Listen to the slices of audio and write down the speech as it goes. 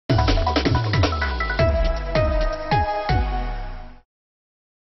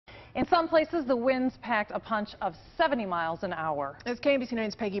some places, the winds packed a punch of 70 miles an hour. As KMBC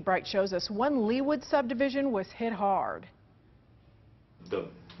 9's Peggy Bright shows us, one Leawood subdivision was hit hard. The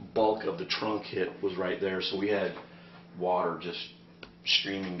bulk of the trunk hit was right there, so we had water just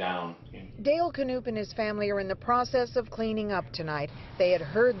streaming down. Dale Knoop and his family are in the process of cleaning up tonight. They had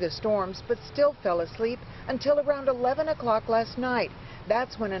heard the storms but still fell asleep until around 11 o'clock last night.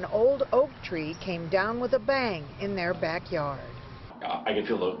 That's when an old oak tree came down with a bang in their backyard. I could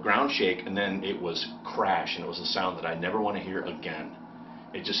feel the ground shake, and then it was crash, and it was a sound that I never want to hear again.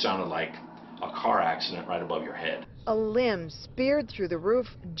 It just sounded like a car accident right above your head. A limb speared through the roof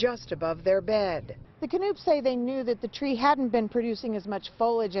just above their bed. The Knoops say they knew that the tree hadn't been producing as much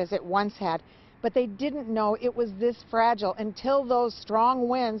foliage as it once had, but they didn't know it was this fragile until those strong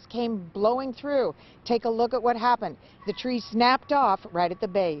winds came blowing through. Take a look at what happened. The tree snapped off right at the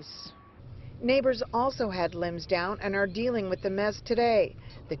base. Neighbors also had limbs down and are dealing with the mess today.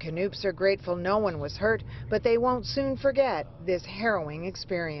 The Knoops are grateful no one was hurt, but they won't soon forget this harrowing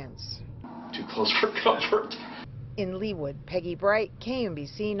experience. Too close for comfort. In Leawood, Peggy Bright,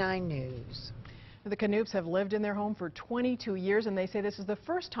 KMBC 9 News. The Knoops have lived in their home for 22 years, and they say this is the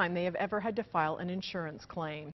first time they have ever had to file an insurance claim.